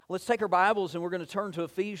Let's take our Bibles and we're going to turn to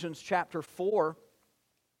Ephesians chapter 4.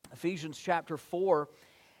 Ephesians chapter 4.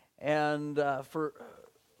 And for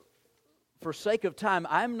sake of time,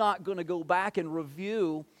 I'm not going to go back and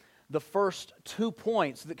review the first 2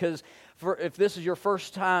 points, because if this is your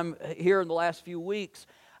first time here in the last few weeks,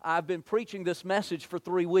 I've been preaching this message for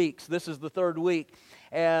 3 weeks. This is the third week.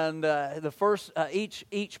 And the first,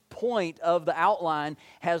 each point of the outline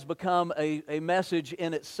has become a message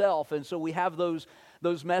in itself. And so we have those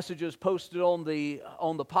messages posted on the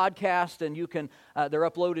podcast, and you can they're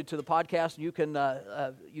uploaded to the podcast, and you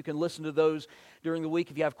can listen to those during the week.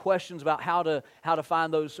 If you have questions about how to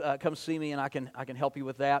find those, come see me, and I can help you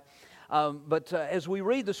with that. But as we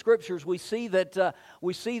read the Scriptures, we see that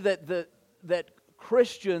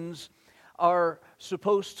Christians are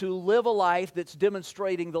supposed to live a life that's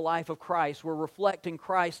demonstrating the life of Christ. We're reflecting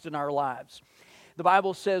Christ in our lives. The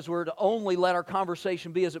Bible says we're to only let our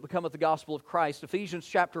conversation be as it becometh the gospel of Christ. Ephesians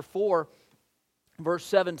chapter 4, verse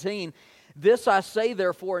 17. This I say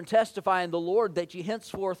therefore, and testify in the Lord, that ye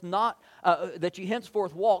henceforth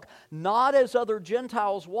walk not as other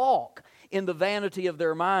Gentiles walk, in the vanity of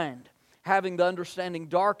their mind, having the understanding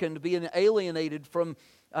darkened, being alienated from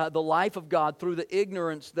the life of God through the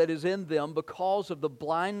ignorance that is in them because of the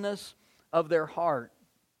blindness of their heart,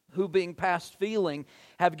 who being past feeling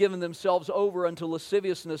have given themselves over unto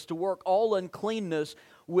lasciviousness, to work all uncleanness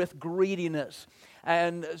with greediness.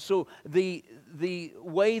 And so the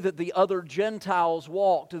way that the other Gentiles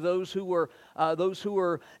walked, those who were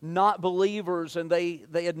not believers, and they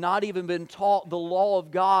had not even been taught the law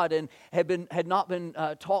of God and had not been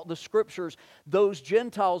taught the Scriptures, those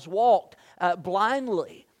Gentiles walked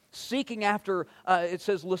blindly, seeking after, it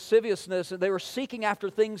says lasciviousness, and they were seeking after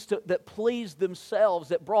things that pleased themselves,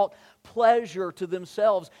 that brought pleasure to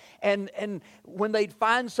themselves. And when they'd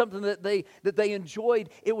find something that they enjoyed,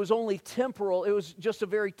 it was only temporal. It was just a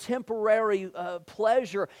very temporary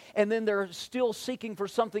pleasure. And then they're still seeking for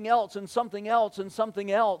something else and something else and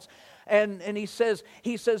something else. And he says,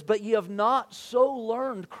 but ye have not so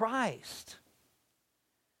learned Christ.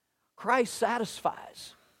 Christ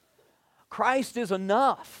satisfies. Christ is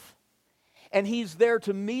enough, and He's there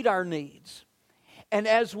to meet our needs. And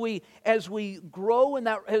as we grow in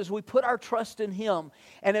that, as we put our trust in Him,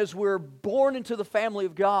 and as we're born into the family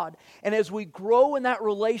of God, and as we grow in that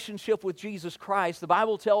relationship with Jesus Christ, the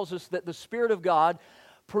Bible tells us that the Spirit of God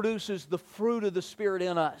produces the fruit of the Spirit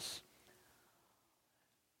in us.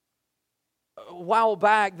 A while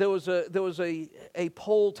back, there was a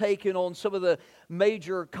poll taken on some of the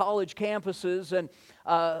major college campuses,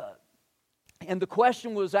 and the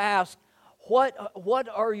question was asked, what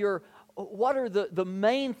are the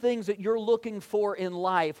main things that you're looking for in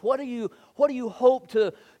life? What do you hope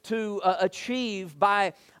to achieve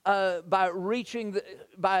by acquiring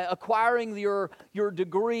your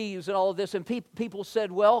degrees and all of this? And people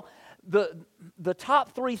said, well, the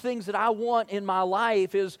top 3 things that I want in my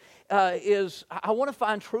life is I want to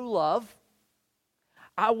find true love,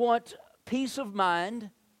 I want peace of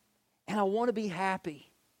mind, and I want to be happy.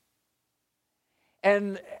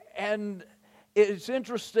 And it's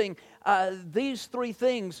interesting. These 3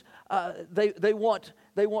 things, they want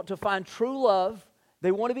to find true love,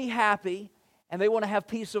 they want to be happy, and they want to have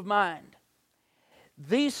peace of mind.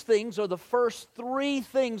 These things are the first 3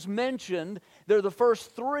 things mentioned. They're the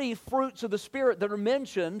first 3 fruits of the Spirit that are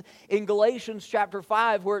mentioned in Galatians chapter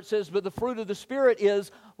 5, where it says, "But the fruit of the Spirit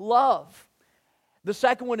is love." The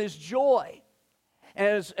second one is joy.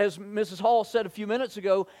 As Mrs. Hall said a few minutes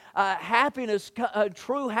ago, happiness,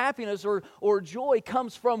 true happiness or joy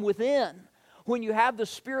comes from within. When you have the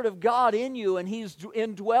Spirit of God in you and He's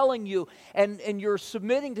indwelling you and you're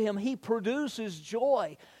submitting to Him, He produces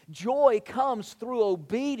joy. Joy comes through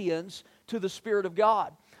obedience to the Spirit of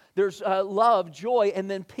God. There's love, joy, and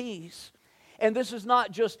then peace. And this is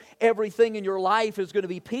not just everything in your life is going to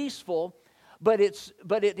be peaceful, but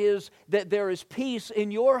it is that there is peace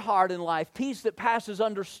in your heart and life, peace that passes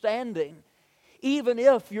understanding, even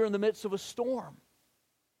if you're in the midst of a storm.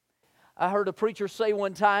 I heard a preacher say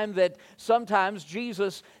one time that sometimes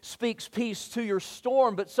Jesus speaks peace to your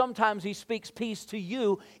storm, but sometimes He speaks peace to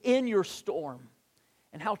you in your storm.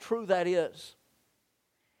 And how true that is.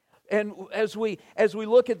 And as we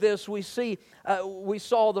look at this, we see we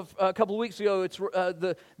saw a couple of weeks ago. It's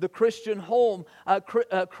the Christian home.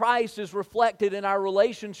 Christ is reflected in our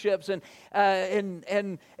relationships,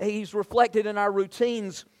 and He's reflected in our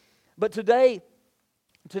routines. But today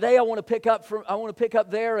I want to pick up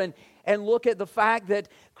there and look at the fact that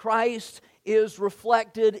Christ is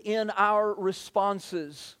reflected in our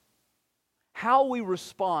responses, how we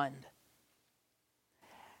respond.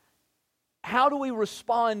 How do we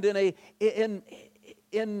respond in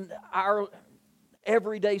in our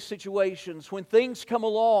everyday situations, when things come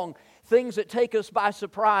along, things that take us by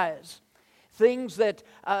surprise, things that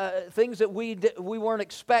we weren't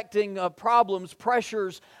expecting, problems,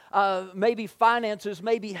 pressures, maybe finances,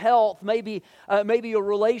 maybe health, maybe a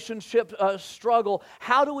relationship struggle.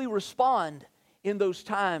 How do we respond in those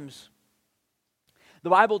times? The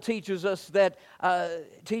Bible teaches us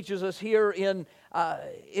here in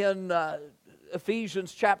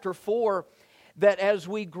Ephesians chapter 4 that as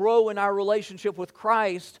we grow in our relationship with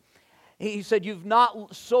Christ, he said, you've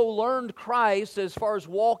not so learned Christ as far as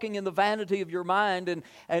walking in the vanity of your mind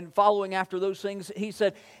and following after those things. He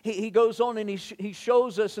said, he goes on and he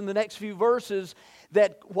shows us in the next few verses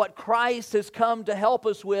that what Christ has come to help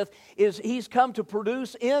us with is He's come to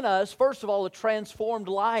produce in us, first of all, a transformed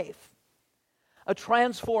life. A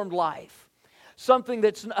transformed life. Something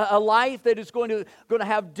that's a life that is going to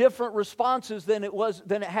have different responses than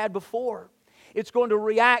it had before. It's going to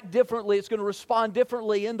react differently. It's going to respond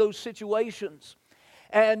differently in those situations.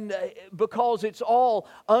 And because it's all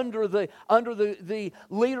under the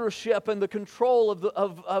leadership and the control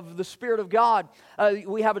of the Spirit of God,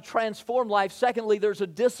 we have a transformed life. Secondly, there's a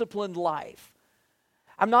disciplined life.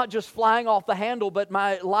 I'm not just flying off the handle, but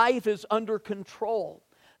my life is under control.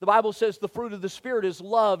 The Bible says the fruit of the Spirit is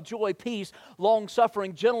love, joy, peace,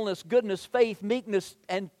 long-suffering, gentleness, goodness, faith, meekness,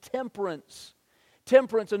 and temperance.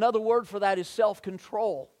 Temperance, another word for that is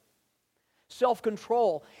self-control.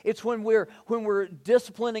 Self-control. It's when we're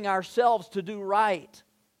disciplining ourselves to do right.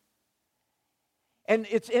 And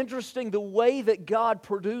it's interesting the way that God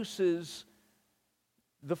produces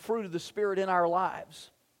the fruit of the Spirit in our lives.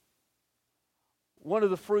 One of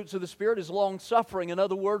the fruits of the Spirit is long-suffering.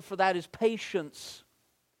 Another word for that is patience.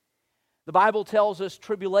 The Bible tells us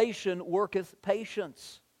tribulation worketh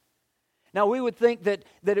patience. Now we would think that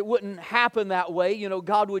it wouldn't happen that way. You know,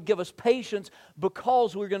 God would give us patience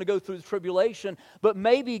because we're going to go through the tribulation. But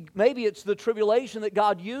maybe it's the tribulation that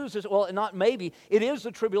God uses. Well, not maybe. It is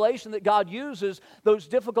the tribulation that God uses, those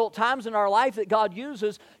difficult times in our life that God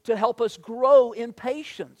uses to help us grow in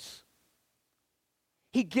patience.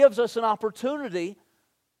 He gives us an opportunity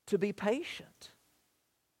to be patient.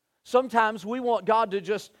 Sometimes we want God to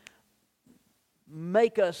just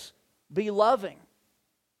make us be loving.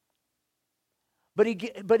 But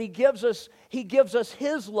he gives us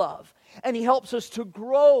His love, and He helps us to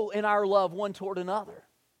grow in our love one toward another.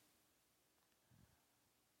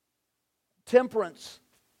 Temperance.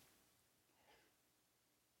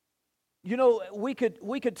 You know, we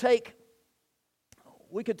could take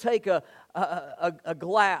a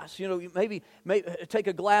glass. You know, maybe take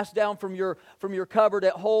a glass down from your cupboard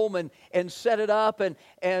at home and set it up and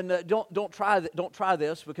don't try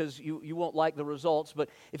this because you won't like the results. But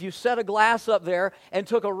if you set a glass up there and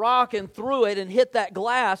took a rock and threw it and hit that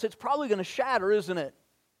glass, it's probably going to shatter, isn't it?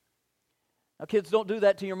 Now, kids, don't do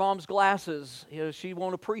that to your mom's glasses. You know, she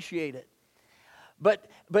won't appreciate it. But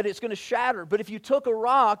it's going to shatter. But if you took a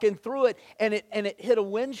rock and threw it and it hit a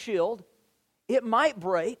windshield, it might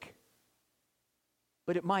break,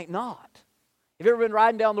 but it might not. Have you ever been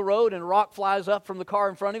riding down the road and a rock flies up from the car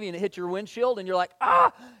in front of you and it hits your windshield and you're like,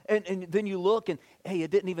 ah! And then you look and, hey,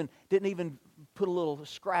 it didn't even put a little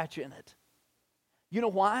scratch in it. You know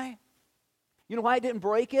why? You know why it didn't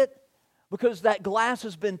break it? Because that glass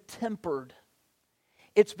has been tempered.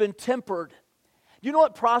 It's been tempered. You know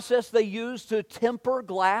what process they use to temper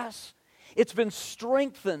glass? It's been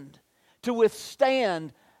strengthened to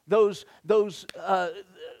withstand those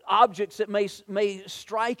objects that may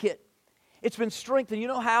strike it. It's been strengthened. You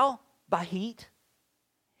know how? By heat.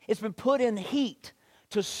 It's been put in heat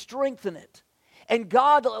to strengthen it. And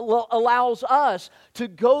God allows us to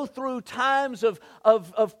go through times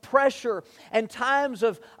of pressure and times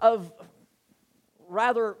of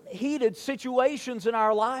rather heated situations in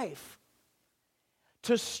our life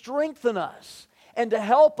to strengthen us and to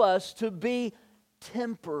help us to be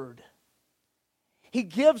tempered. He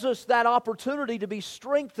gives us that opportunity to be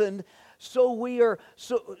strengthened so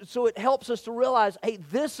it helps us to realize, hey,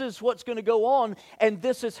 this is what's going to go on and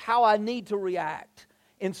this is how I need to react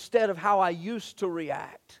instead of how I used to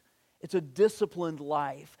react. It's a disciplined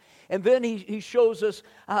life. And then he shows us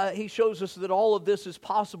that all of this is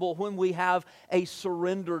possible when we have a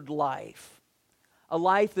surrendered life, a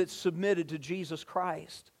life that's submitted to Jesus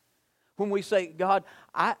Christ. When we say, God,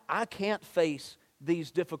 I can't face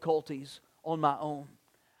these difficulties on my own.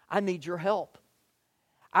 I need your help.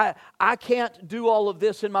 I can't do all of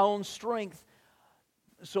this in my own strength.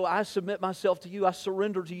 So I submit myself to you. I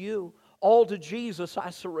surrender to you. All to Jesus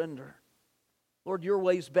I surrender. Lord, your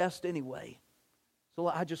way's best anyway. So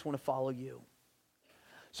I just want to follow you.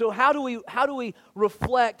 So how do we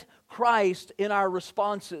reflect Christ in our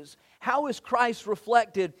responses? How is Christ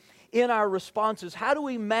reflected in our responses? How do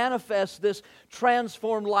we manifest this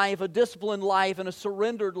transformed life, a disciplined life, and a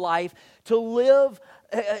surrendered life to live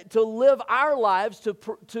our lives,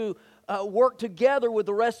 to work together with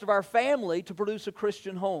the rest of our family to produce a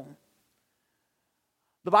Christian home?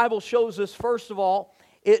 The Bible shows us, first of all,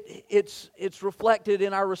 it's reflected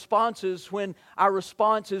in our responses when our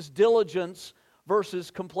response is diligence versus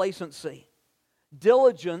complacency.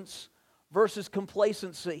 Diligence versus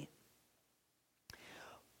complacency.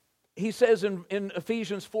 He says in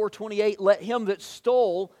Ephesians 4:28, "Let him that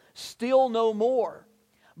stole steal no more,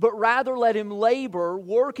 but rather let him labor,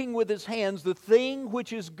 working with his hands the thing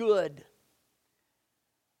which is good."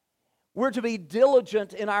 We're to be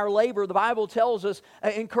diligent in our labor. The Bible tells us,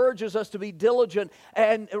 encourages us to be diligent,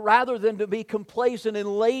 and rather than to be complacent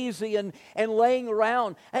and lazy and laying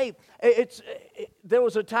around. Hey, there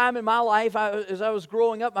was a time in my life, as I was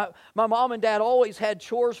growing up, my mom and dad always had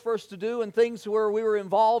chores for us to do and things where we were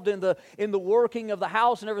involved in the working of the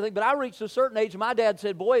house and everything. But I reached a certain age, and my dad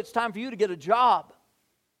said, "Boy, it's time for you to get a job."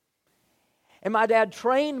 And my dad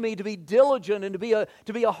trained me to be diligent and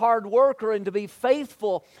to be a hard worker and to be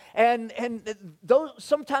faithful. And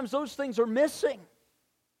sometimes those things are missing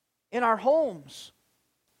in our homes.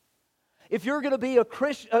 If you're going to be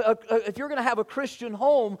if you're going to have a Christian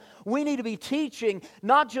home, we need to be teaching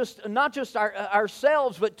not just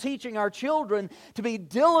ourselves, but teaching our children to be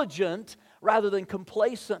diligent rather than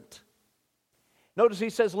complacent. Notice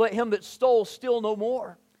he says, "Let him that stole steal no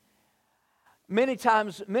more." Many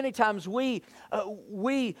times we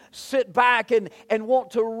sit back and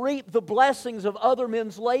want to reap the blessings of other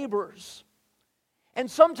men's labors. And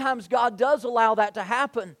sometimes God does allow that to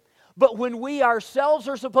happen. But when we ourselves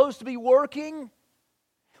are supposed to be working,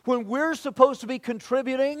 when we're supposed to be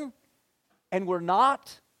contributing, and we're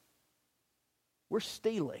not, we're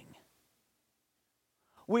stealing.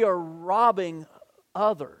 We are robbing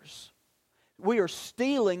others. We are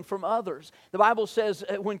stealing from others. The Bible says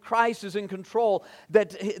when Christ is in control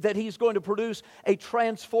that He's going to produce a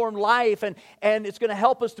transformed life and it's going to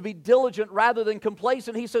help us to be diligent rather than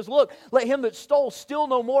complacent. He says, "Look, let him that stole steal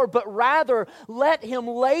no more, but rather let him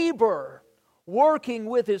labor, working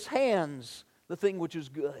with his hands the thing which is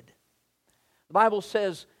good." The Bible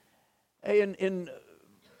says in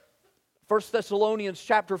 1 Thessalonians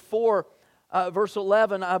chapter 4, verse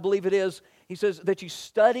 11, I believe it is, he says that you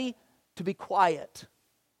study to be quiet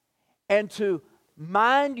and to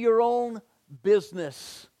mind your own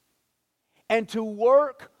business and to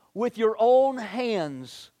work with your own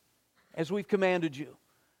hands as we've commanded you.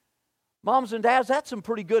 Moms and dads, that's some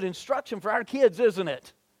pretty good instruction for our kids, isn't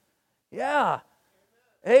it? Yeah.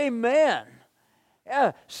 Amen.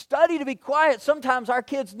 Yeah. Study to be quiet. Sometimes our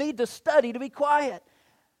kids need to study to be quiet.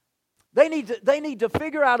 They need to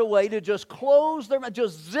figure out a way to just close their mouth,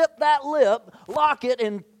 just zip that lip, lock it,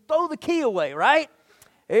 and throw the key away, right?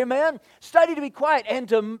 Amen. Study to be quiet and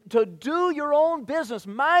to do your own business.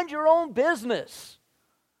 Mind your own business.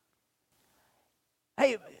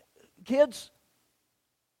 Hey, kids,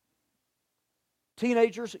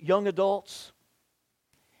 teenagers, young adults,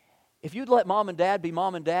 if you'd let mom and dad be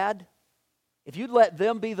mom and dad, if you'd let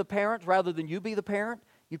them be the parent rather than you be the parent,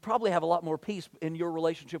 you'd probably have a lot more peace in your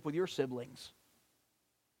relationship with your siblings.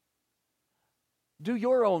 Do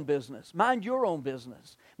your own business. Mind your own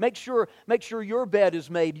business. Make sure your bed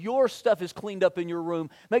is made. Your stuff is cleaned up in your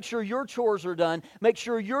room. Make sure your chores are done. Make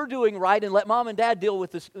sure you're doing right, and let mom and dad deal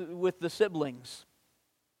with the siblings.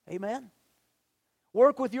 Amen?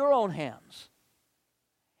 Work with your own hands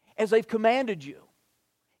as they've commanded you.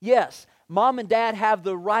 Yes, mom and dad have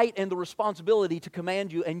the right and the responsibility to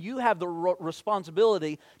command you, and you have the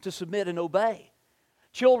responsibility to submit and obey.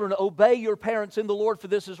 Children, obey your parents in the Lord, for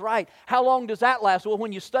this is right. How long does that last? Well,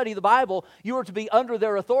 when you study the Bible, you are to be under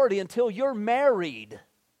their authority until you're married.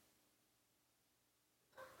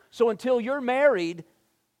 So until you're married,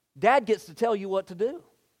 Dad gets to tell you what to do.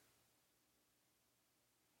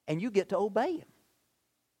 And you get to obey him.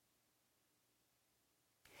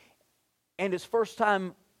 And it's first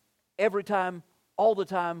time, every time, all the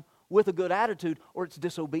time, with a good attitude, or it's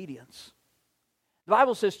disobedience. The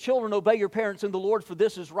Bible says, "Children, obey your parents in the Lord, for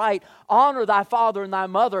this is right. Honor thy father and thy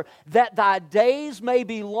mother, that thy days may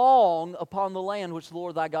be long upon the land which the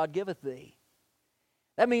Lord thy God giveth thee."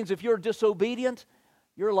 That means if you're disobedient,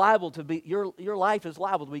 you're liable to be your life is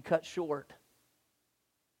liable to be cut short.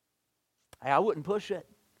 Hey, I wouldn't push it.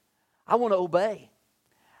 I want to obey.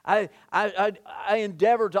 I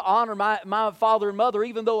endeavor to honor my father and mother,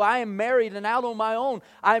 even though I am married and out on my own.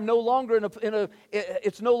 I am no longer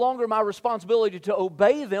it's no longer my responsibility to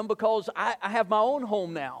obey them because I have my own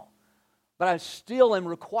home now. but I still am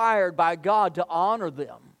required by God to honor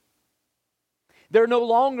them. They're no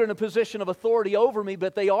longer in a position of authority over me,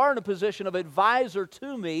 but they are in a position of advisor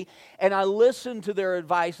to me, and I listen to their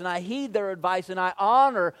advice, and I heed their advice, and I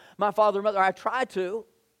honor my father and mother. I try to,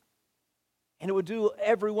 and it would do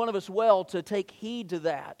every one of us well to take heed to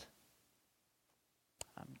that.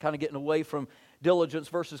 I'm kind of getting away from diligence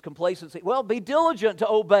versus complacency. Well, be diligent to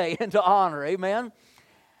obey and to honor, amen?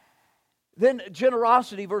 Then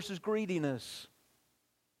generosity versus greediness.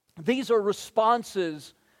 These are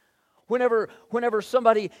responses whenever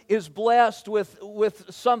somebody is blessed with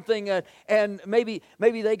something, and maybe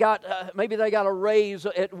they got a raise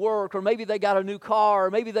at work, or maybe they got a new car,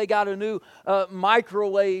 or maybe they got a new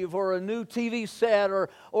microwave, or a new TV set,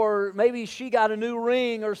 or maybe she got a new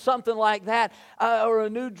ring, or something like that, or a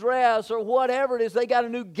new dress, or whatever it is. They got a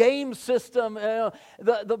new game system.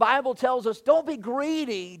 The Bible tells us, don't be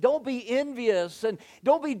greedy, don't be envious, and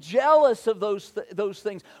don't be jealous of those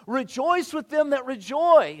things. Rejoice with them that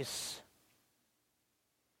rejoice.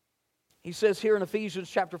 He says here in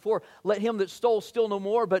Ephesians chapter 4, let him that stole steal no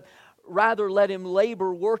more, but rather let him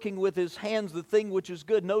labor, working with his hands the thing which is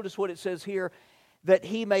good. Notice what it says here, that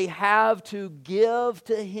he may have to give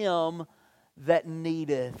to him that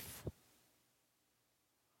needeth.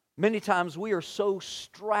 Many times we are so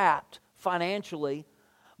strapped financially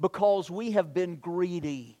because we have been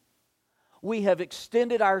greedy. We have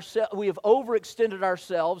overextended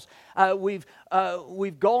ourselves.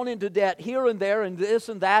 We've gone into debt here and there and this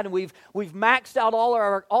and that, and we've maxed out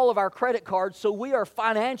all of our credit cards, so we are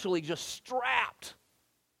financially just strapped.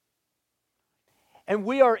 And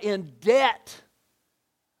we are in debt.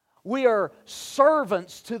 We are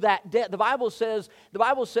servants to that debt. The Bible says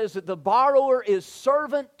that the borrower is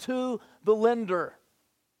servant to the lender.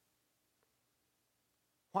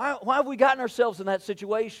 Why have we gotten ourselves in that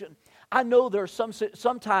situation? I know there are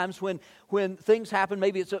sometimes when things happen,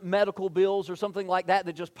 maybe it's medical bills or something like that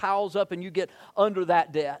just piles up and you get under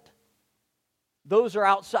that debt. Those are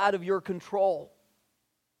outside of your control.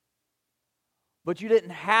 But you didn't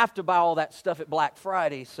have to buy all that stuff at Black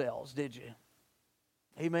Friday sales, did you?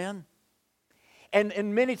 Amen?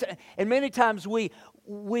 And many times we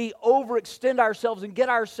overextend ourselves and get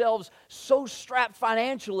ourselves so strapped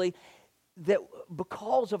financially that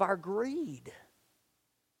because of our greed,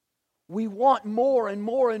 we want more and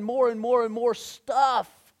more and more and more and more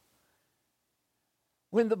stuff.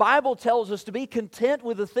 When the Bible tells us to be content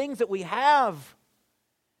with the things that we have.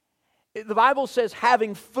 The Bible says,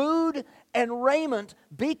 having food and raiment,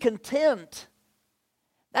 be content.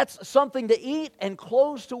 That's something to eat and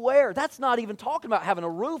clothes to wear. That's not even talking about having a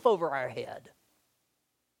roof over our head.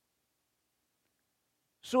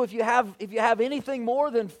 So if you have anything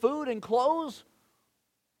more than food and clothes,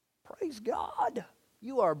 praise God.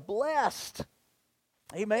 You are blessed.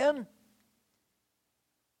 Amen?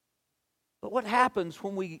 But what happens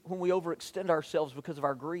when we overextend ourselves because of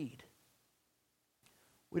our greed?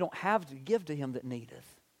 We don't have to give to him that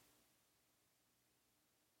needeth.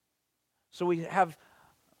 So we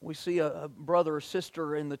see a brother or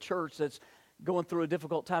sister in the church that's going through a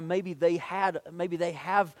difficult time. Maybe they have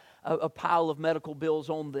a pile of medical bills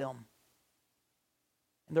on them.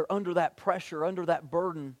 And they're under that pressure, under that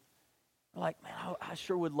burden. They're like, man, I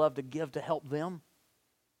sure would love to give to help them,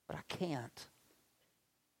 but I can't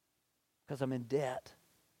because I'm in debt.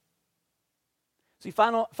 See,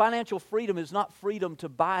 financial freedom is not freedom to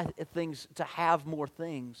buy things, to have more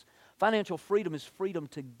things. Financial freedom is freedom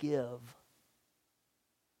to give.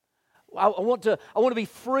 I want to be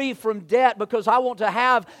free from debt because I want to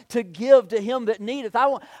have to give to him that needeth.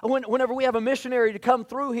 Whenever we have a missionary to come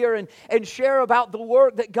through here and share about the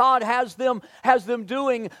work that God has them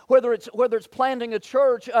doing, whether it's planting a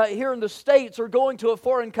church here in the States or going to a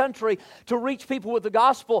foreign country to reach people with the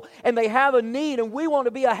gospel, and they have a need, and we want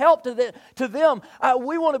to be a help to them.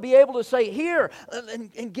 We want to be able to say, here,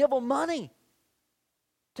 and give them money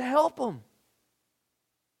to help them.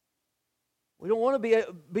 We don't want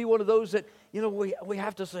to be one of those that, we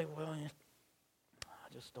have to say, well,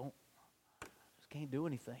 I just can't do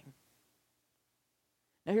anything.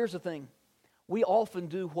 Now here's the thing. We often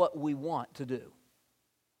do what we want to do.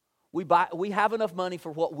 We have enough money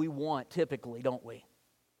for what we want typically, don't we?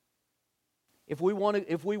 If we want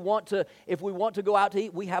to go out to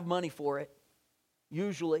eat, we have money for it.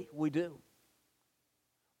 Usually we do.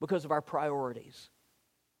 Because of our priorities.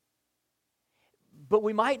 But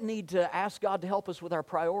we might need to ask God to help us with our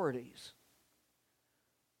priorities.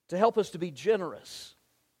 To help us to be generous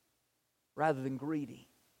rather than greedy.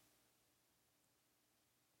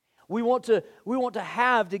 We want to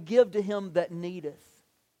give to him that needeth.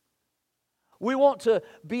 We want to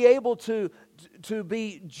be able to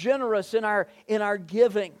be generous in our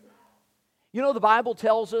giving. You know, the Bible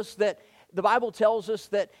tells us that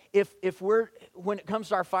if we're, when it comes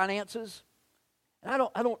to our finances, and I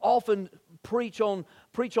don't often preach on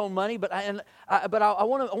money, but I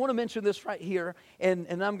want to mention this right here, and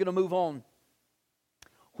I'm going to move on.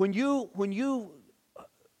 When you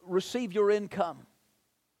receive your income,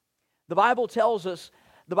 the Bible tells us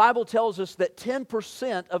that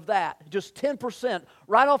 10% of that, just 10%,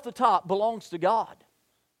 right off the top, belongs to God.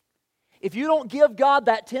 If you don't give God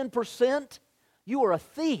that 10%, you are a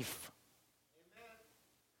thief.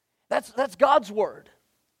 That's God's word.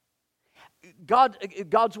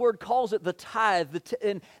 God's word calls it the tithe,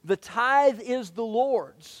 and the tithe is the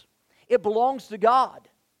Lord's. It belongs to God.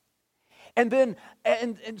 And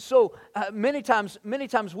so many times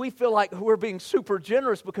we feel like we're being super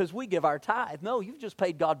generous because we give our tithe. No, you've just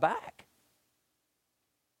paid God back.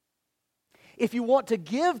 If you want to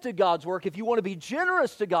give to God's work, if you want to be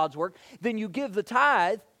generous to God's work, then you give the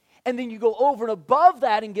tithe, and then you go over and above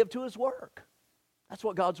that and give to His work. That's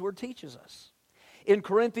what God's word teaches us. In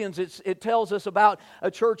Corinthians, it tells us about a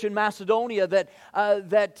church in Macedonia that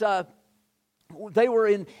they were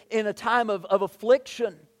in a time of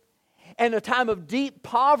affliction and a time of deep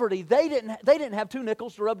poverty. They didn't have two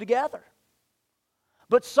nickels to rub together,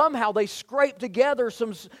 but somehow they scraped together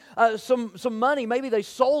some money. Maybe they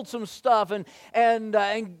sold some stuff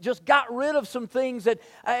and just got rid of some things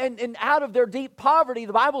and out of their deep poverty,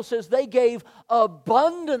 the Bible says they gave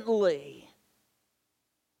abundantly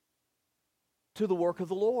to the work of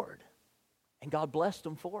the Lord. And God blessed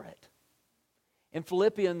them for it. In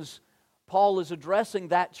Philippians, Paul is addressing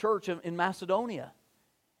that church in Macedonia.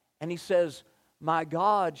 And he says, "My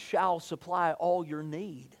God shall supply all your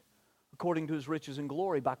need according to His riches and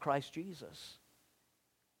glory by Christ Jesus."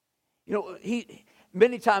 You know,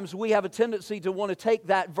 many times we have a tendency to want to take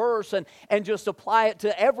that verse and just apply it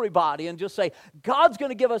to everybody and just say, God's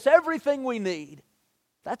going to give us everything we need.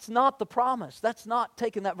 That's not the promise. That's not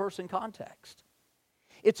taking that verse in context.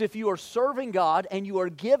 It's if you are serving God and you are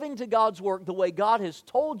giving to God's work the way God has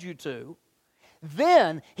told you to,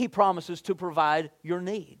 then He promises to provide your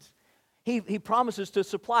needs. He promises to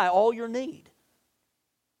supply all your need.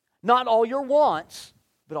 Not all your wants,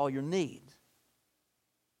 but all your needs.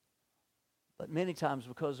 But many times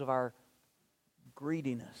because of our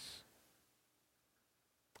greediness,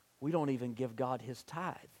 we don't even give God His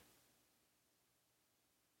tithe.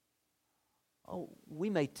 Oh, we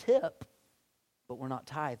may tip, but we're not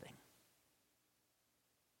tithing.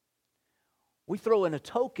 We throw in a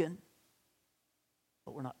token,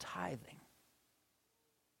 but we're not tithing.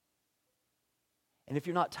 And if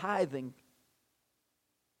you're not tithing,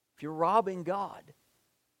 if you're robbing God,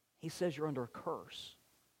 He says you're under a curse.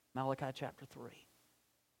 Malachi chapter 3.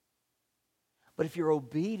 But if you're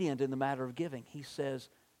obedient in the matter of giving, He says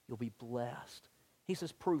you'll be blessed. He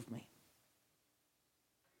says, prove me.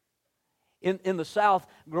 In the South,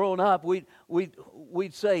 growing up, we'd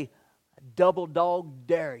say, double dog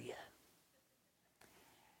dare you.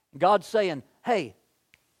 God's saying, hey,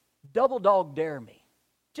 double dog dare me.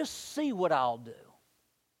 Just see what I'll do.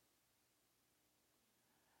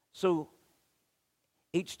 So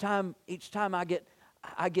each time I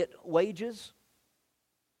get wages,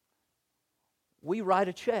 we write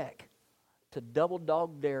a check to double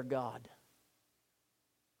dog dare God,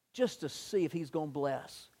 just to see if He's going to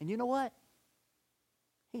bless. And you know what?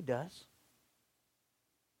 He does.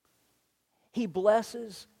 He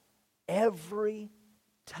blesses every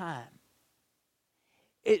time.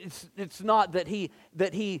 It's not that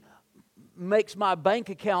he makes my bank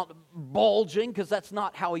account bulging, because that's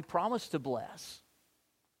not how He promised to bless.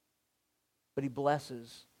 But He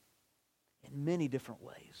blesses in many different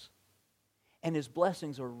ways. And His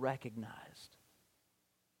blessings are recognized.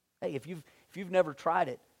 Hey, if you've never tried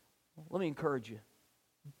it, let me encourage you.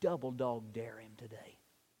 Double dog dare Him today.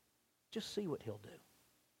 Just see what He'll do.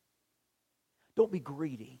 Don't be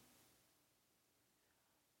greedy.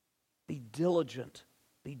 Be diligent.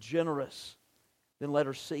 Be generous. Then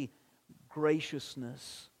letter C,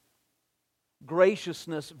 graciousness.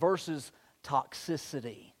 Graciousness versus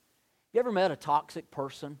toxicity. You ever met a toxic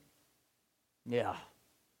person? Yeah.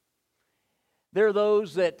 They're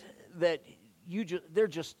those that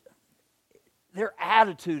their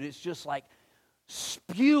attitude is just like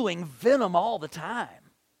spewing venom all the time.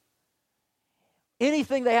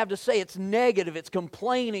 Anything they have to say, it's negative, it's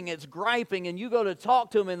complaining, it's griping, and you go to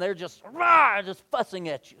talk to them and they're just fussing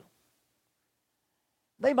at you.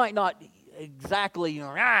 They might not exactly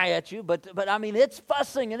at you, but I mean, it's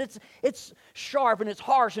fussing and it's sharp and it's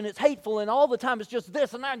harsh and it's hateful, and all the time it's just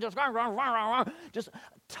this and that, just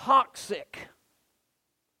toxic.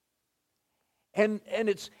 And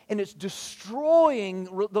it's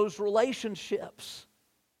destroying those relationships.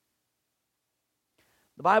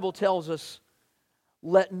 The Bible tells us,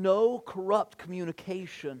 let no corrupt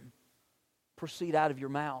communication proceed out of your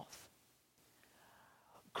mouth.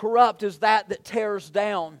 Corrupt is that tears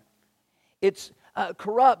down. It's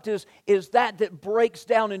corrupt is that breaks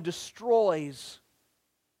down and destroys.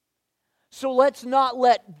 So let's not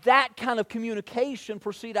let that kind of communication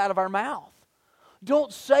proceed out of our mouth.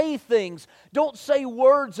 Don't say things. Don't say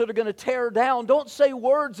words that are going to tear down. Don't say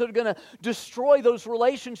words that are going to destroy those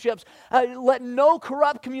relationships. Let no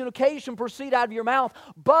corrupt communication proceed out of your mouth,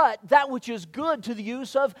 but that which is good to the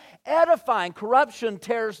use of edifying. Corruption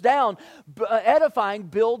tears down. Edifying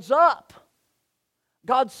builds up.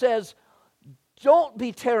 God says, don't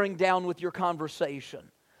be tearing down with your conversation.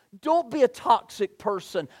 Don't be a toxic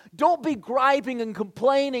person. Don't be griping and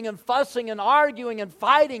complaining and fussing and arguing and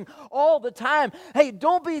fighting all the time. Hey,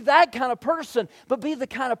 don't be that kind of person, but be the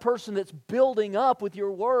kind of person that's building up with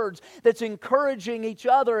your words, that's encouraging each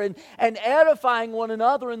other and edifying one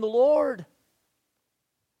another in the Lord.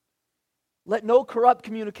 Let no corrupt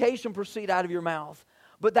communication proceed out of your mouth,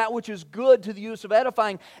 but that which is good to the use of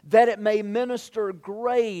edifying, that it may minister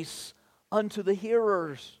grace unto the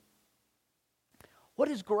hearers. What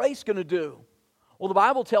is grace going to do? Well, the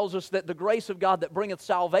Bible tells us that the grace of God that bringeth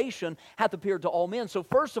salvation hath appeared to all men. So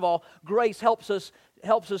first of all, grace helps us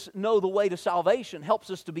know the way to salvation, helps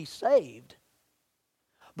us to be saved.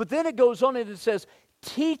 But then it goes on and it says,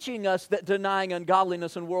 teaching us that denying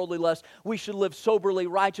ungodliness and worldly lust, we should live soberly,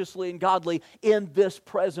 righteously, and godly in this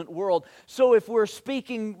present world. So if we're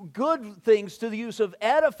speaking good things to the use of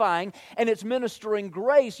edifying and it's ministering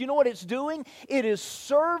grace, you know what it's doing? It is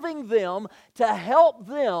serving them to help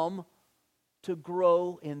them to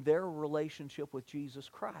grow in their relationship with Jesus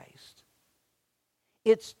Christ.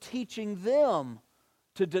 It's teaching them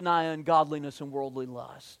to deny ungodliness and worldly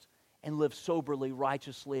lust and live soberly,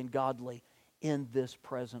 righteously, and godly in this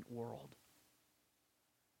present world.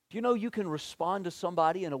 Do you know you can respond to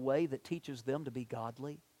somebody in a way that teaches them to be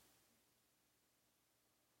godly?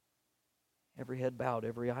 Every head bowed,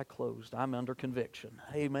 every eye closed. I'm under conviction.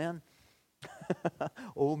 Amen.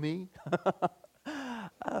 Oh, me.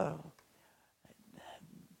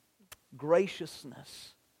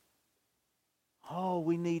 Graciousness. Oh,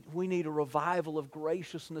 we need a revival of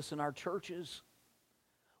graciousness in our churches.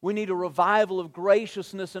 We need a revival of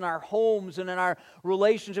graciousness in our homes and in our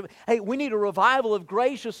relationship. Hey, we need a revival of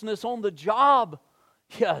graciousness on the job.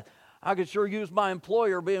 Yeah, I could sure use my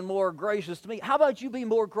employer being more gracious to me. How about you be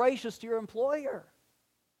more gracious to your employer?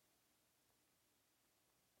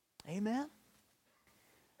 Amen?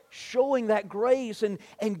 Showing that grace and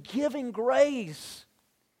giving grace.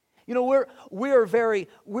 You know, we're very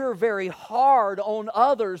hard on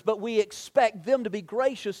others, but we expect them to be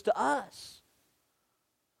gracious to us.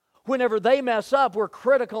 Whenever they mess up, we're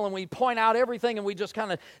critical and we point out everything and we just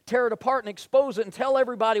kind of tear it apart and expose it and tell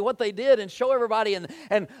everybody what they did and show everybody.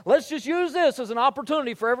 And let's just use this as an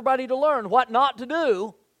opportunity for everybody to learn what not to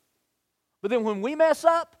do. But then when we mess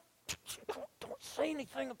up, don't say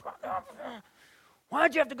anything about that.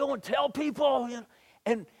 Why'd you have to go and tell people?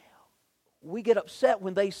 And we get upset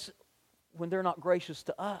when they're not gracious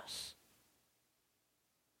to us.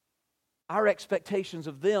 Our expectations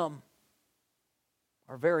of them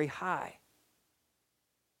are very high.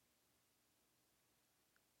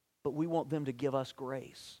 But we want them to give us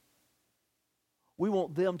grace. We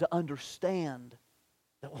want them to understand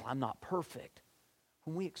that, well, I'm not perfect.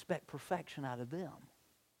 When we expect perfection out of them.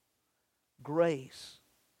 Grace.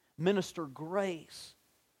 Minister grace,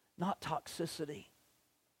 not toxicity.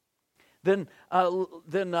 Then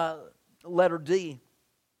letter D,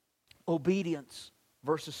 obedience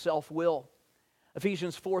versus self-will.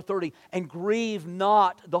 Ephesians 4:30, and grieve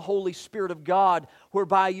not the Holy Spirit of God,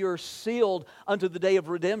 whereby you are sealed unto the day of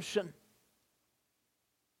redemption.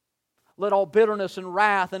 Let all bitterness and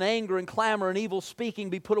wrath and anger and clamor and evil speaking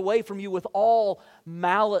be put away from you with all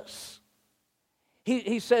malice.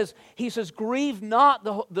 He says, grieve not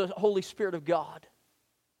the Holy Spirit of God.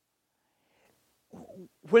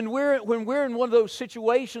 When we're in one of those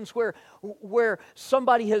situations where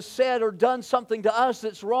somebody has said or done something to us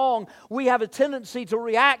that's wrong, we have a tendency to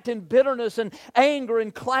react in bitterness and anger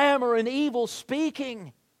and clamor and evil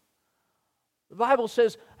speaking. The Bible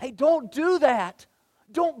says, hey, don't do that.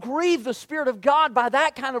 Don't grieve the Spirit of God by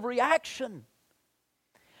that kind of reaction.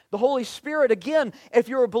 The Holy Spirit, again, if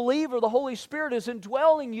you're a believer, the Holy Spirit is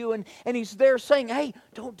indwelling you and He's there saying, hey,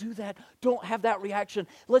 don't do that. Don't have that reaction.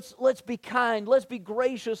 Let's be kind. Let's be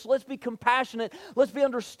gracious. Let's be compassionate. Let's be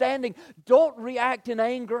understanding. Don't react in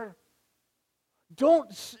anger.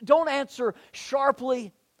 Don't answer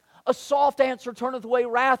sharply. A soft answer turneth away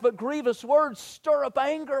wrath, but grievous words stir up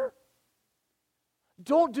anger.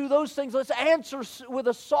 Don't do those things. Let's answer with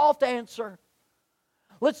a soft answer.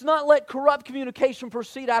 Let's not let corrupt communication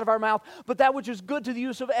proceed out of our mouth, but that which is good to the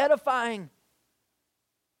use of edifying.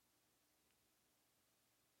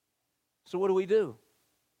 So what do?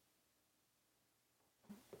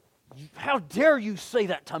 How dare you say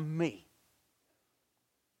that to me?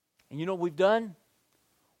 And you know what we've done?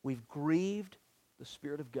 We've grieved the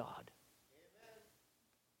Spirit of God.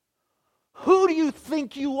 Amen. Who do you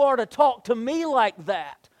think you are to talk to me like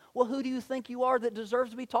that? Well, who do you think you are that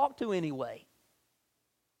deserves to be talked to anyway?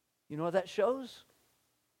 You know what that shows?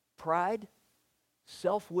 Pride,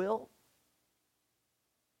 self-will.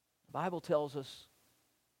 The Bible tells us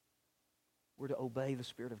we're to obey the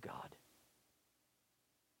Spirit of God.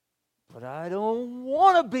 But I don't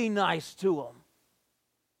want to be nice to them.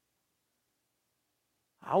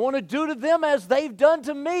 I want to do to them as they've done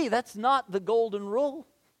to me. That's not the golden rule.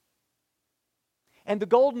 And the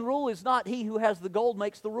golden rule is not he who has the gold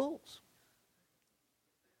makes the rules.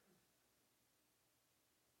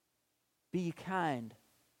 Be ye kind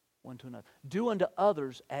one to another. Do unto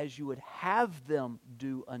others as you would have them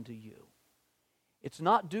do unto you. It's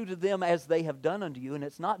not do to them as they have done unto you, and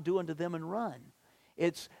it's not do unto them and run.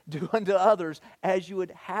 It's do unto others as you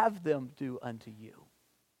would have them do unto you.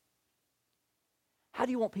 How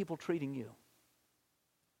do you want people treating you?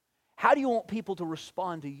 How do you want people to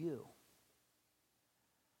respond to you?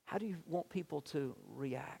 How do you want people to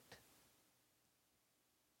react?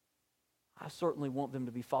 I certainly want them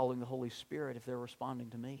to be following the Holy Spirit if they're responding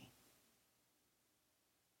to me.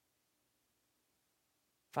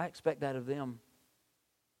 If I expect that of them,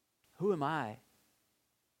 who am I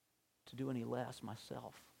to do any less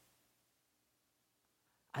myself?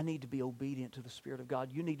 I need to be obedient to the Spirit of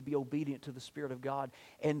God. You need to be obedient to the Spirit of God.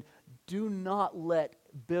 And do not let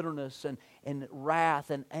bitterness and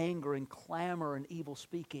wrath and anger and clamor and evil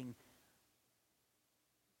speaking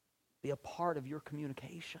be a part of your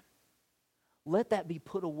communication. Let that be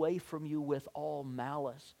put away from you with all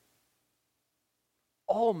malice.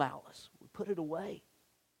 All malice. Put it away.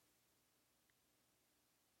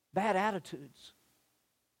 Bad attitudes.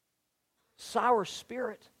 Sour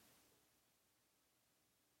spirit.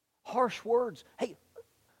 Harsh words. Hey,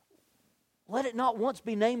 let it not once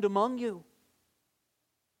be named among you.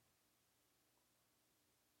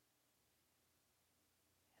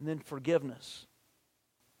 And then forgiveness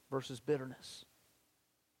versus bitterness.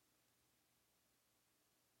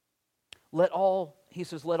 He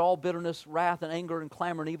says, let all bitterness, wrath, and anger, and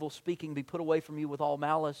clamor, and evil speaking be put away from you with all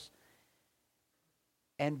malice,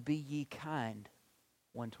 and be ye kind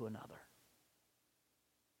one to another.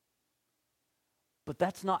 But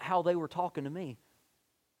that's not how they were talking to me.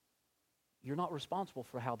 You're not responsible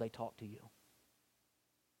for how they talk to you.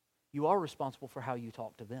 You are responsible for how you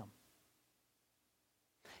talk to them.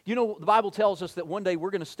 You know, the Bible tells us that one day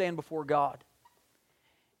we're going to stand before God.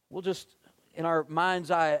 We'll just, in our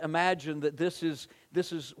mind's eye, imagine that this is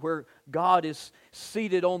where God is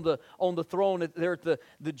seated on the throne there at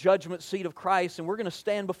the judgment seat of Christ, and we're going to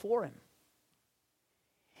stand before Him.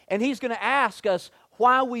 And He's going to ask us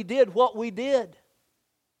why we did what we did.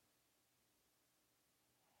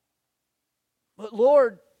 But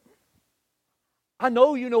Lord, I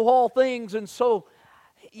know you know all things, and so,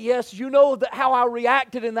 yes, you know how I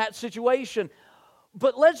reacted in that situation.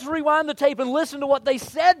 But let's rewind the tape and listen to what they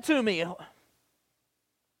said to me.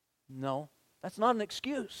 No, that's not an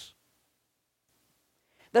excuse.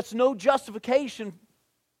 That's no justification.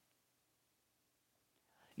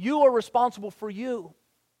 You are responsible for you.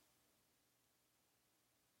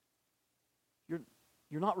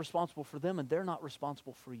 You're not responsible for them, and they're not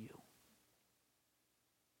responsible for you.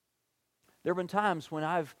 There have been times when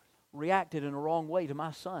I've reacted in a wrong way to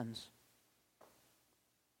my sons,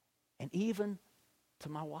 and even to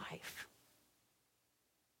my wife.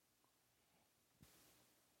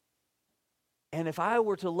 And if I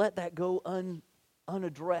were to let that go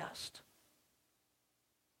unaddressed,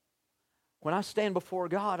 when I stand before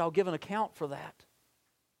God, I'll give an account for that.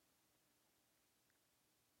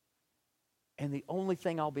 And the only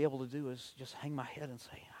thing I'll be able to do is just hang my head and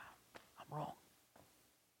say, I'm wrong.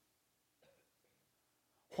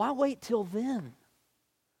 Why wait till then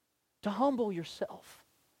to humble yourself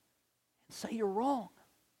and say you're wrong?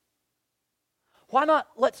 Why not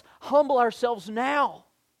let's humble ourselves now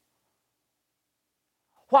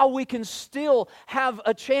while we can still have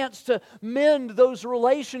a chance to mend those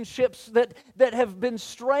relationships that have been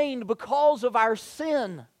strained because of our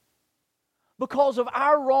sin, because of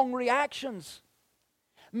our wrong reactions.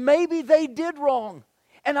 Maybe they did wrong,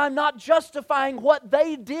 And I'm not justifying what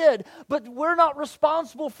they did, but we're not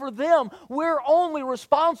responsible for them. We're only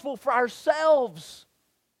responsible for ourselves.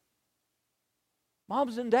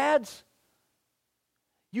 Moms and dads,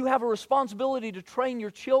 you have a responsibility to train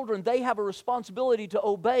your children. They have a responsibility to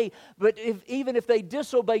obey. But even if they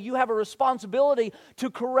disobey, you have a responsibility to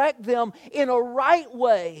correct them in a right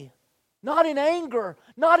way, not in anger,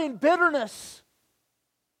 not in bitterness.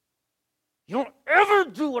 You don't ever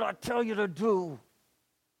do what I tell you to do.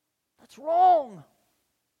 That's wrong.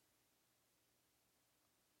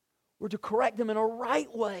 We're to correct them in a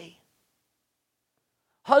right way.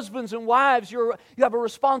 Husbands and wives, you have a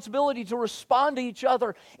responsibility to respond to each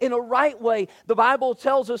other in a right way. The Bible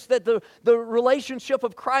tells us that the relationship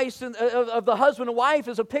of Christ and of the husband and wife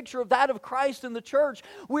is a picture of that of Christ and the church.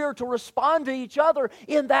 We are to respond to each other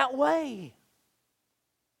in that way.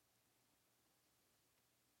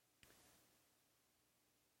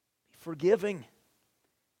 Be forgiving.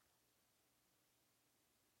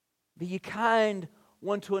 Be ye kind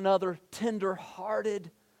one to another,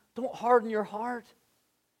 tender-hearted. Don't harden your heart.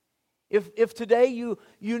 If today you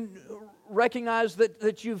recognize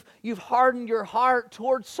that you've hardened your heart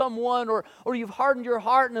towards someone or you've hardened your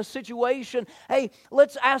heart in a situation, hey,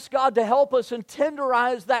 let's ask God to help us and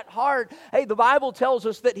tenderize that heart. Hey, the Bible tells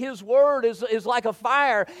us that His Word is like a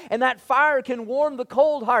fire, and that fire can warm the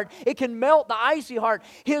cold heart. It can melt the icy heart.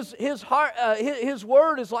 His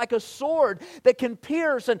Word is like a sword that can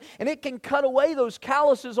pierce and it can cut away those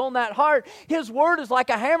calluses on that heart. His Word is like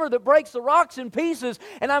a hammer that breaks the rocks in pieces,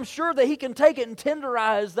 and I'm sure that He can take it and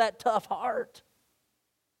tenderize that tough heart.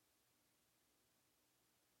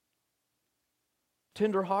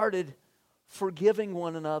 Tender-hearted, forgiving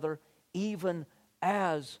one another, even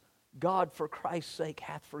as God for Christ's sake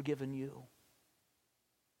hath forgiven you.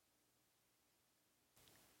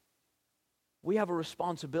 We have a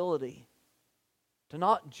responsibility to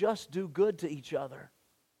not just do good to each other,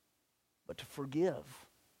 but to forgive.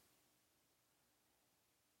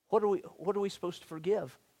 What are we supposed to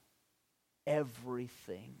forgive?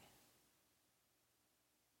 Everything.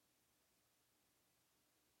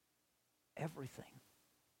 Everything.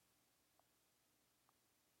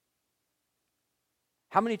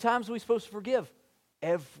 How many times are we supposed to forgive?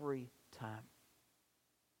 Every time.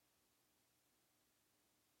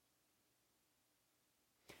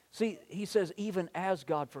 See, he says, even as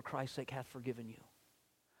God for Christ's sake hath forgiven you.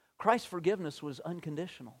 Christ's forgiveness was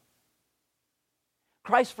unconditional.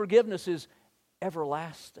 Christ's forgiveness is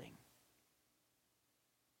everlasting.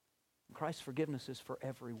 Christ's forgiveness is for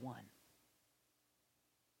everyone.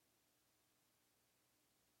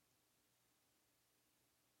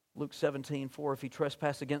 Luke 17:4, if he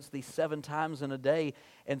trespass against thee 7 times in a day,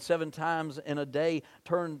 and 7 times in a day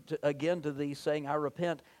turn again to thee, saying, I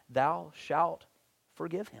repent, thou shalt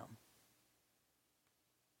forgive him.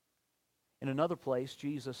 In another place,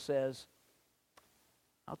 Jesus says,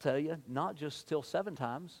 I'll tell you, not just till 7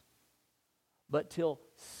 times, but till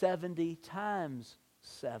 70 times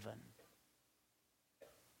 7.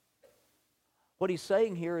 What he's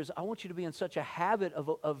saying here is, I want you to be in such a habit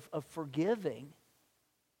of forgiving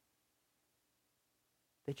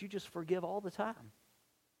that you just forgive all the time.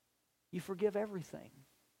 You forgive everything.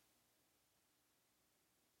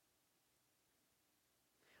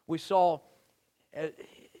 We saw a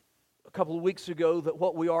couple of weeks ago that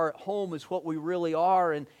what we are at home is what we really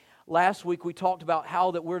are. And last week we talked about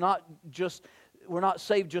how that we're not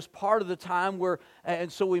saved just part of the time,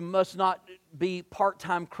 and so we must not be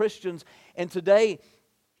part-time Christians. And today,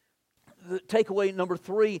 the takeaway number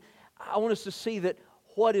 3, I want us to see that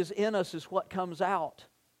what is in us is what comes out.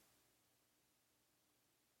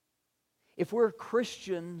 If we're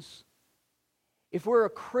Christians, if we're a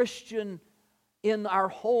Christian in our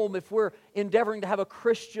home, if we're endeavoring to have a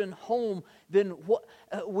Christian home, then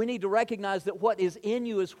we need to recognize that what is in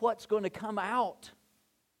you is what's going to come out.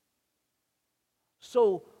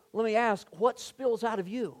 So let me ask, what spills out of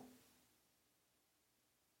you?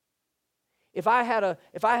 If I had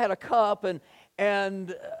a cup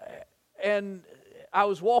and I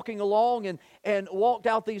was walking along and walked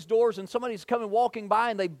out these doors, and somebody's coming walking by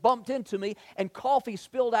and they bumped into me and coffee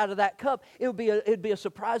spilled out of that cup, it'd be a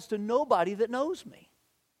surprise to nobody that knows me.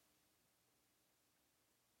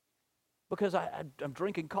 Because I'm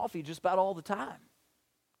drinking coffee just about all the time.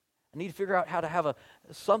 I need to figure out how to have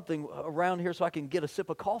something around here so I can get a sip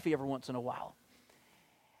of coffee every once in a while.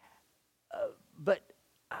 But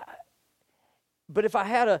if I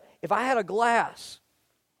had a glass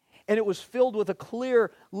and it was filled with a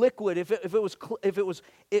clear liquid,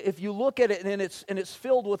 if you look at it and it's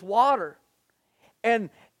filled with water, and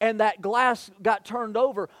that glass got turned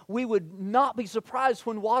over, we would not be surprised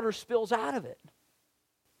when water spills out of it.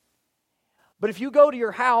 But if you go to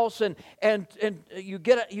your house and you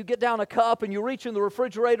get down a cup and you reach in the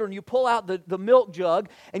refrigerator and you pull out the milk jug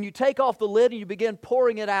and you take off the lid and you begin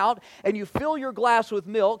pouring it out and you fill your glass with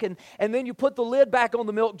milk and then you put the lid back on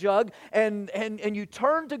the milk jug and you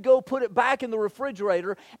turn to go put it back in the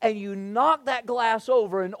refrigerator and you knock that glass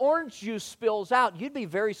over and orange juice spills out, you'd be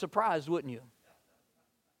very surprised, wouldn't you?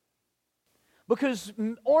 Because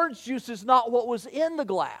orange juice is not what was in the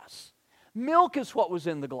glass. Milk is what was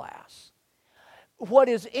in the glass. What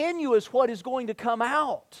is in you is what is going to come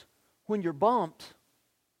out when you're bumped.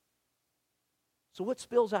 So what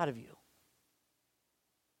spills out of you?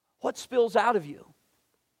 What spills out of you?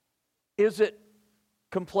 Is it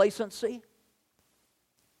complacency?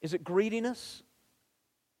 Is it greediness?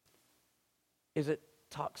 Is it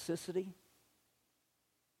toxicity?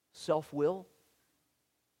 Self-will?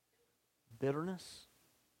 Bitterness?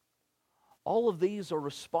 All of these are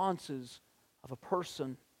responses of a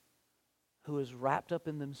person who is wrapped up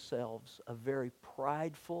in themselves, a very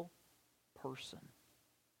prideful person.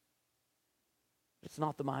 It's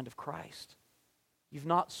not the mind of Christ. You've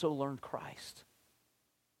not so learned Christ.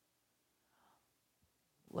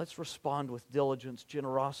 Let's respond with diligence,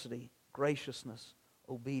 generosity, graciousness,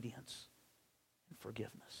 obedience, and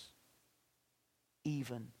forgiveness,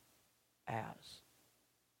 even as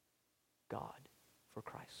God, for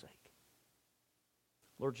Christ's sake.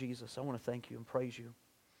 Lord Jesus, I want to thank you and praise you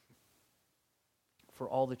for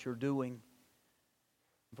all that you're doing,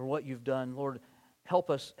 for what you've done. Lord, help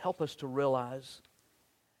us to realize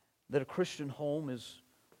that a Christian home is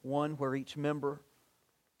one where each member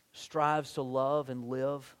strives to love and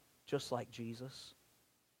live just like Jesus.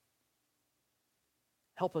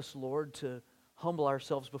 Help us, Lord, to humble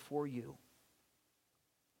ourselves before you.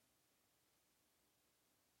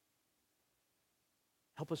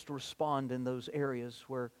 Help us to respond in those areas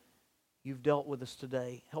where you've dealt with us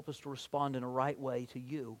today. Help us to respond in a right way to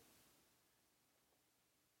you.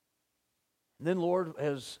 And then, Lord,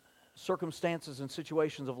 as circumstances and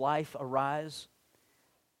situations of life arise,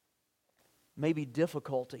 maybe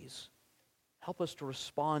difficulties, help us to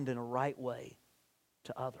respond in a right way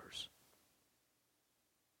to others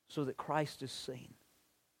so that Christ is seen.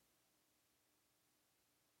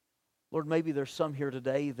 Lord, maybe there's some here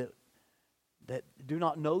today that do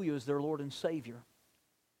not know you as their Lord and Savior.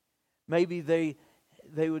 Maybe they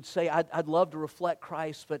would say, I'd love to reflect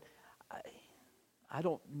Christ, but I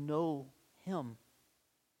don't know Him.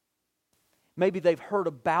 Maybe they've heard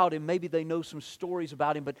about Him. Maybe they know some stories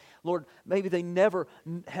about Him. But Lord, maybe they've never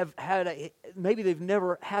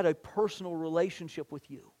had a personal relationship with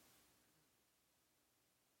you.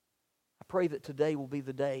 I pray that today will be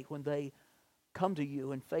the day when they come to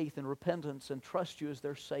you in faith and repentance and trust you as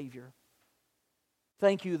their Savior.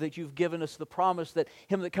 Thank you that you've given us the promise that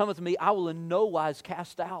him that cometh to me, I will in no wise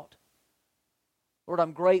cast out. Lord,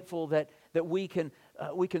 I'm grateful that we can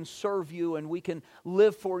serve you and we can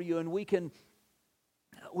live for you and we can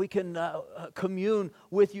commune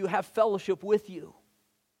with you, have fellowship with you.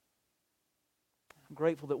 I'm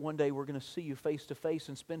grateful that one day we're going to see you face to face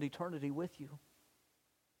and spend eternity with you.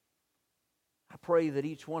 I pray that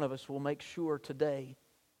each one of us will make sure today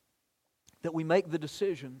that we make the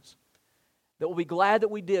decisions that we'll be glad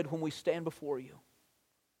that we did when we stand before you.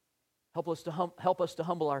 Help us to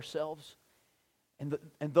humble ourselves. And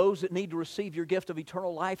those that need to receive your gift of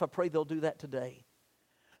eternal life, I pray they'll do that today.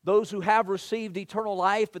 Those who have received eternal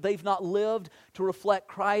life, but they've not lived to reflect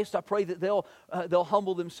Christ, I pray that they'll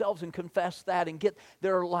humble themselves and confess that and get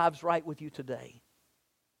their lives right with you today.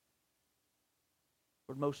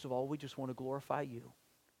 But most of all, we just want to glorify you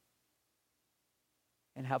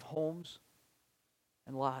and have homes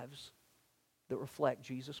and lives that reflect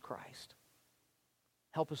Jesus Christ.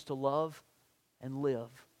 Help us to love and live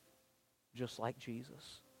just like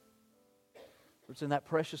Jesus. It's in that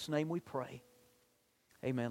precious name we pray. Amen.